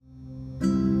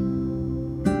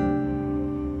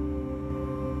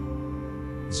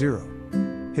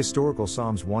0. Historical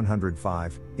Psalms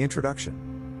 105,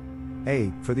 Introduction.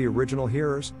 A. For the original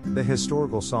hearers, the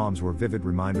historical psalms were vivid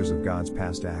reminders of God's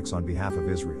past acts on behalf of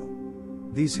Israel.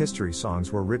 These history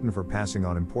songs were written for passing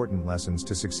on important lessons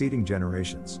to succeeding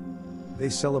generations. They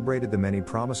celebrated the many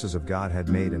promises of God had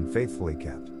made and faithfully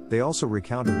kept. They also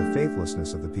recounted the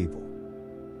faithlessness of the people.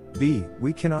 B.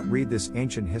 We cannot read this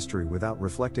ancient history without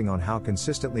reflecting on how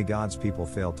consistently God's people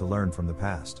failed to learn from the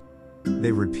past.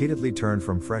 They repeatedly turned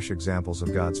from fresh examples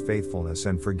of God's faithfulness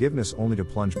and forgiveness only to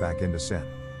plunge back into sin.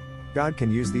 God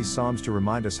can use these psalms to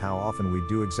remind us how often we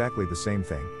do exactly the same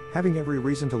thing. Having every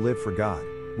reason to live for God,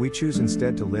 we choose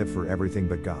instead to live for everything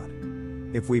but God.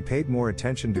 If we paid more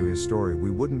attention to His story,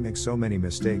 we wouldn't make so many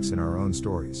mistakes in our own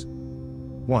stories.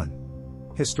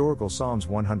 1. Historical Psalms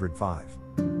 105.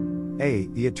 A.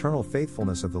 The eternal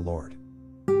faithfulness of the Lord.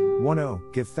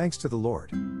 1. Give thanks to the Lord.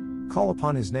 Call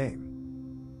upon His name.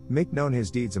 Make known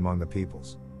His deeds among the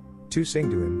peoples. 2. Sing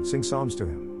to Him, sing psalms to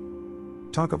Him.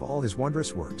 Talk of all His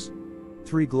wondrous works.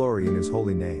 3. Glory in His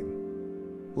holy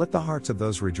name. Let the hearts of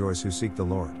those rejoice who seek the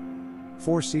Lord.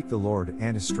 4. Seek the Lord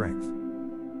and His strength.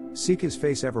 Seek His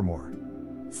face evermore.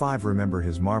 5. Remember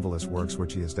His marvelous works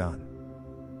which He has done,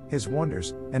 His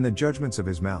wonders, and the judgments of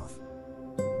His mouth.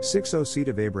 6. O seed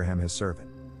of Abraham His servant,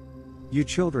 you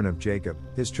children of Jacob,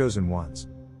 His chosen ones.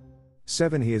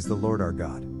 7. He is the Lord our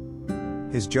God.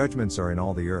 His judgments are in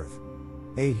all the earth.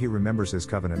 8. He remembers His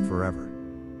covenant forever,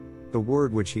 the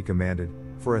word which He commanded,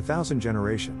 for 1,000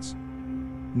 generations.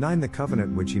 9. The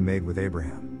covenant which He made with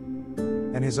Abraham,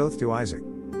 and His oath to Isaac.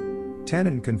 10.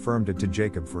 And confirmed it to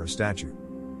Jacob for a statute,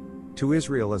 to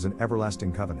Israel as an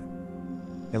everlasting covenant.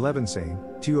 11. Saying,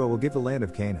 to you I will give the land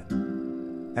of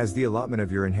Canaan, as the allotment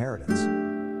of your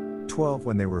inheritance. 12.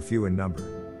 When they were few in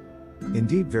number,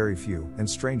 indeed very few, and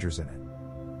strangers in it.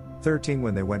 13.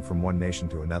 When they went from one nation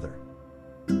to another,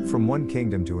 from one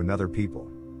kingdom to another people.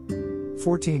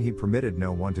 14. He permitted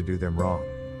no one to do them wrong.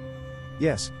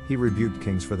 Yes, He rebuked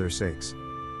kings for their sakes.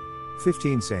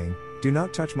 15. Saying, do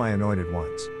not touch my anointed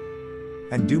ones,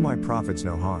 and do my prophets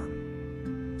no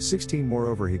harm. 16.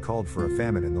 Moreover He called for a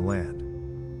famine in the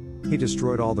land. He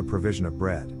destroyed all the provision of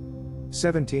bread.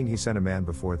 17. He sent a man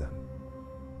before them,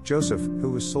 Joseph,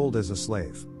 who was sold as a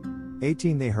slave.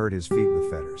 18. They hurt his feet with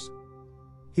fetters.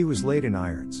 He was laid in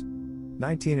irons.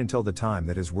 19. Until the time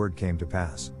that His word came to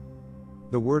pass.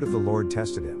 The word of the Lord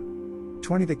tested him.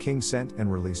 20. The king sent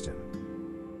and released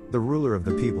him. The ruler of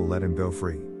the people let him go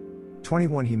free.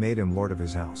 21. He made him lord of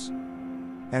his house,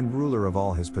 and ruler of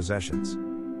all his possessions.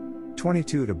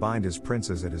 22. To bind his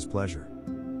princes at his pleasure,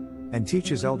 and teach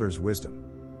his elders wisdom.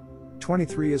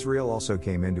 23. Israel also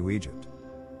came into Egypt,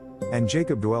 and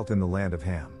Jacob dwelt in the land of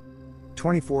Ham.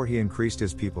 24. He increased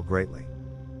his people greatly,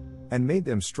 and made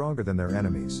them stronger than their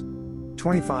enemies.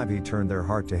 25. He turned their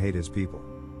heart to hate His people,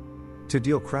 to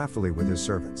deal craftily with His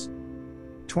servants.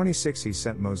 26. He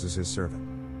sent Moses His servant,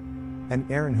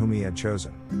 and Aaron whom He had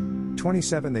chosen.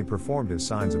 27. They performed His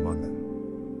signs among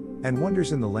them, and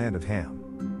wonders in the land of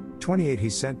Ham. 28. He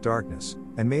sent darkness,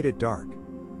 and made it dark,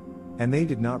 and they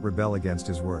did not rebel against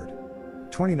His word.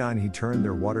 29. He turned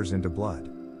their waters into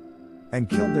blood, and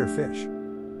killed their fish.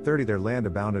 30. Their land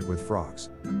abounded with frogs,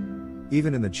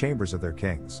 even in the chambers of their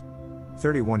kings.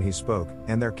 31. He spoke,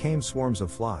 and there came swarms of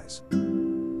flies,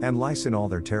 and lice in all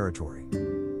their territory.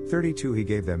 32. He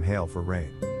gave them hail for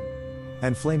rain,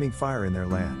 and flaming fire in their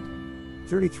land.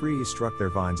 33. He struck their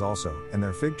vines also, and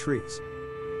their fig trees,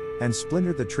 and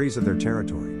splintered the trees of their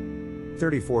territory.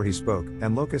 34. He spoke,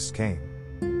 and locusts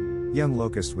came, young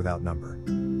locusts without number.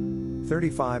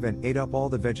 35. And ate up all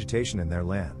the vegetation in their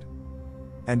land,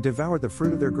 and devoured the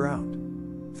fruit of their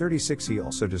ground. 36. He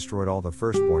also destroyed all the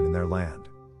firstborn in their land,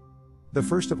 the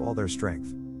first of all their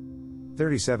strength.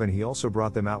 37. He also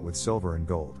brought them out with silver and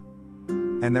gold,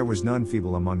 and there was none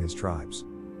feeble among His tribes.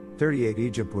 38.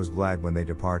 Egypt was glad when they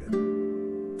departed,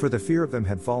 for the fear of them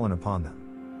had fallen upon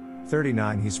them.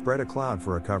 39. He spread a cloud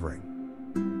for a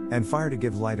covering, and fire to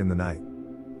give light in the night.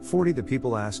 40. The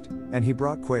people asked, and He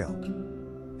brought quail,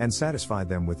 and satisfied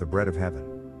them with the bread of heaven.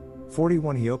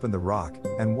 41. He opened the rock,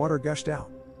 and water gushed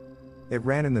out. It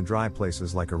ran in the dry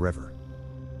places like a river.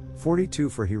 42.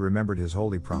 For He remembered His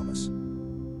holy promise,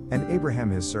 and Abraham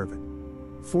His servant.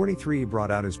 43. He brought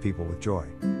out His people with joy,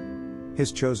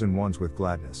 His chosen ones with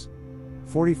gladness.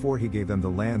 44. He gave them the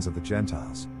lands of the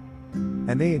Gentiles,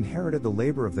 and they inherited the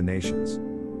labor of the nations.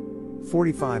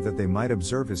 45. That they might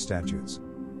observe His statutes,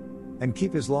 and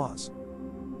keep His laws.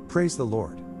 Praise the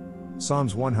Lord.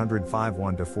 Psalms 105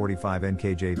 1-45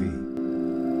 NKJV.